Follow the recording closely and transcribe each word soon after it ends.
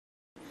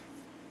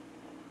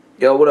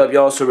Yo, what up,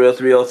 y'all? Surreal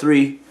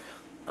 303.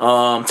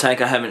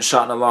 Tank I haven't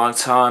shot in a long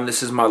time.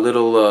 This is my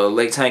little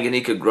Lake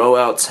Tanganyika grow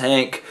out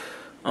tank.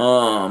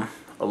 A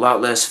lot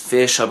less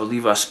fish. I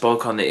believe I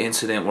spoke on the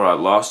incident where I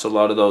lost a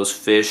lot of those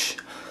fish.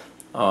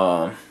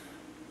 But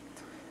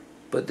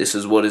this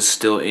is what is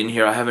still in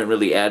here. I haven't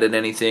really added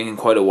anything in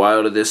quite a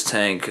while to this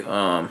tank.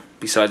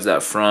 Besides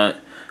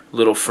that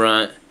little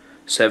front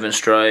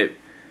 7-stripe.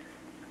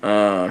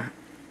 And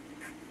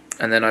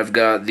then I've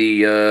got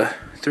the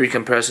 3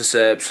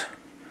 compressiceps.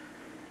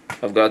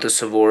 I've got the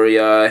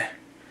savoryi.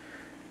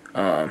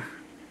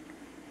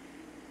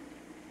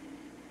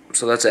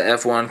 So that's a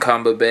F1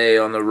 combo bay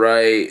on the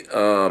right.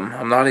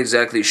 I'm not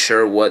exactly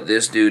sure what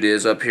this dude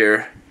is up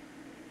here.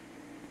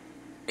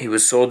 He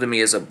was sold to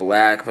me as a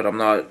black, but I'm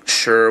not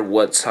sure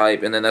what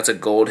type. And then that's a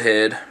gold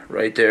head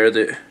right there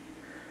that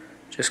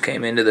just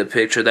came into the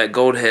picture. That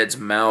gold head's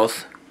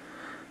mouth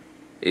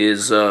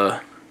is,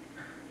 I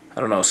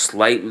don't know,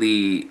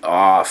 slightly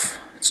off.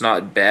 It's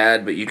not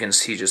bad, but you can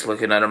see just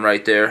looking at him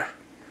right there.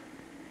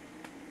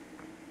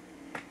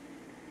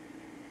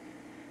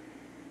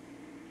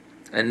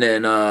 And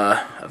then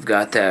I've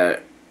got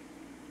that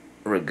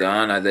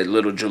Regana, that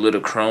little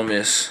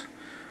julidochromis.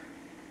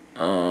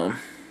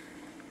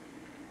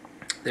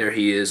 There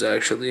he is,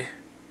 actually.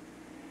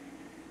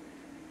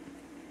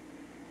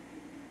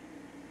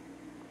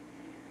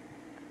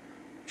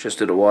 Just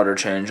did a water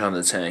change on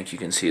the tank. You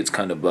can see it's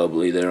kind of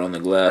bubbly there on the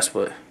glass,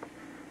 but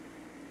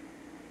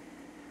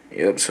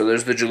yep. So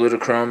there's the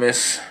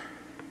julidochromis.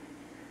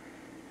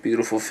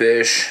 Beautiful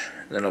fish.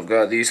 Then I've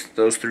got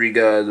those 3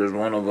 guys. There's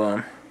one of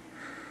them.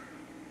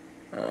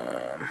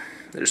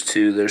 There's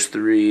 2, there's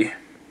 3,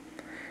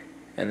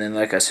 and then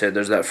like I said,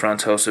 there's that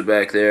frontosa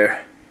back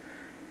there,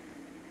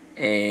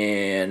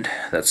 and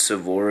that's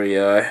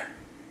savoryi.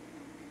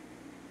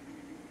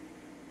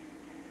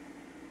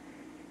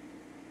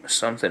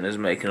 Something is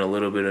making a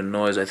little bit of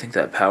noise. I think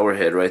that power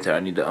head right there, I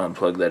need to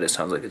unplug that. It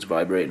sounds like it's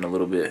vibrating a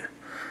little bit.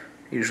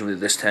 Usually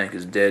this tank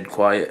is dead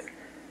quiet.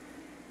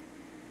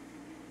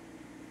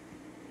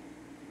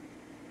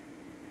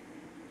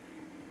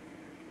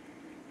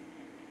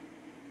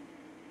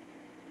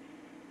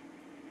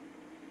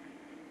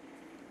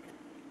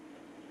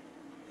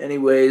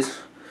 Anyways,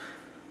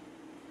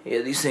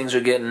 yeah, these things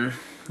are getting,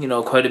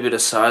 quite a bit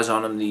of size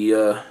on them.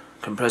 The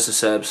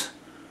compressiceps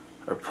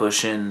are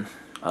pushing,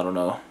 I don't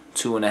know,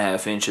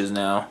 2.5 inches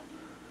now,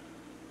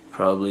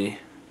 probably.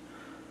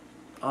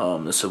 The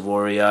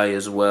savoryi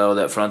as well.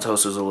 That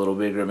frontosa is a little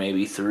bigger,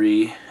 maybe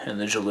 3, and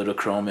the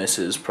julidochromis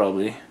is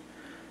probably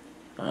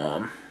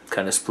kind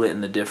of splitting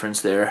the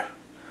difference there.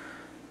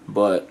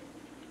 But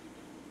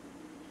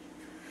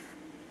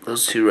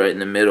those 2 right in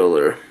the middle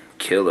are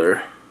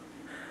killer.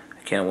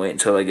 Can't wait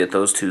until I get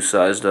those 2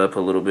 sized up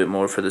a little bit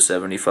more for the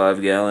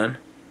 75-gallon.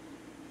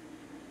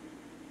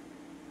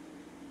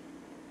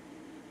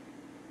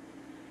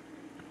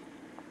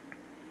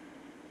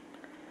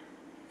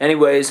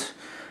 Anyways,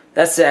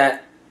 that's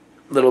that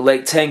little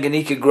Lake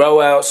Tanganyika grow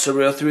out,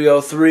 Surreal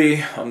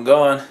 303. I'm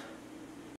going.